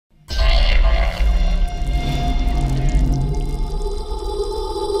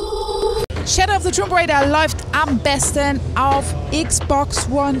Shadow of the Tomb Raider läuft am besten auf Xbox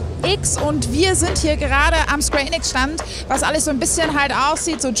One X und wir sind hier gerade am Square Enix Stand, was alles so ein bisschen halt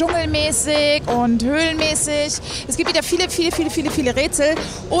aussieht, so dschungelmäßig und höhlenmäßig. Es gibt wieder viele Rätsel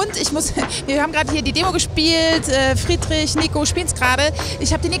und wir haben gerade hier die Demo gespielt, Friedrich, Nico spielen es gerade.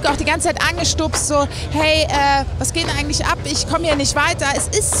 Ich habe die Nico auch die ganze Zeit angestupst, so hey, was geht denn eigentlich ab? Ich komme hier nicht weiter. Es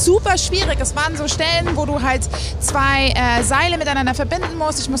ist super schwierig. Es waren so Stellen, wo du halt zwei Seile miteinander verbinden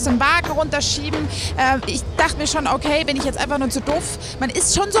musst. Ich musste den Wagen runterschieben. Ich dachte mir schon, okay, bin ich jetzt einfach nur zu doof. Man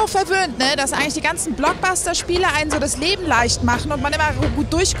ist schon so verwöhnt, ne, dass eigentlich die ganzen Blockbuster-Spiele einen so das Leben leicht machen und man immer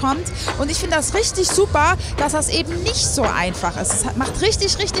gut durchkommt. Und ich finde das richtig super, dass das eben nicht so einfach ist. Es macht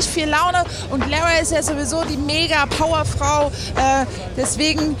richtig viel Laune und Lara ist ja sowieso die mega Powerfrau.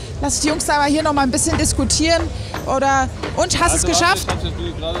 Deswegen lasse ich die Jungs da mal hier noch mal ein bisschen diskutieren. Oder, und, hast es geschafft? Ich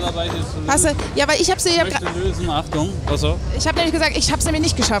bin gerade dabei, hier zu lösen. Hast du? Ja, weil ich habe sie... lösen, Achtung, was so? Ich habe nämlich gesagt, ich habe es nämlich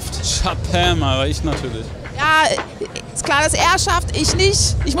nicht geschafft. Chapam, aber ich natürlich. Ja, ist klar, dass er schafft, ich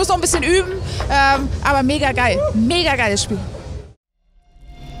nicht. Ich muss noch ein bisschen üben, aber mega geil. Mega geiles Spiel.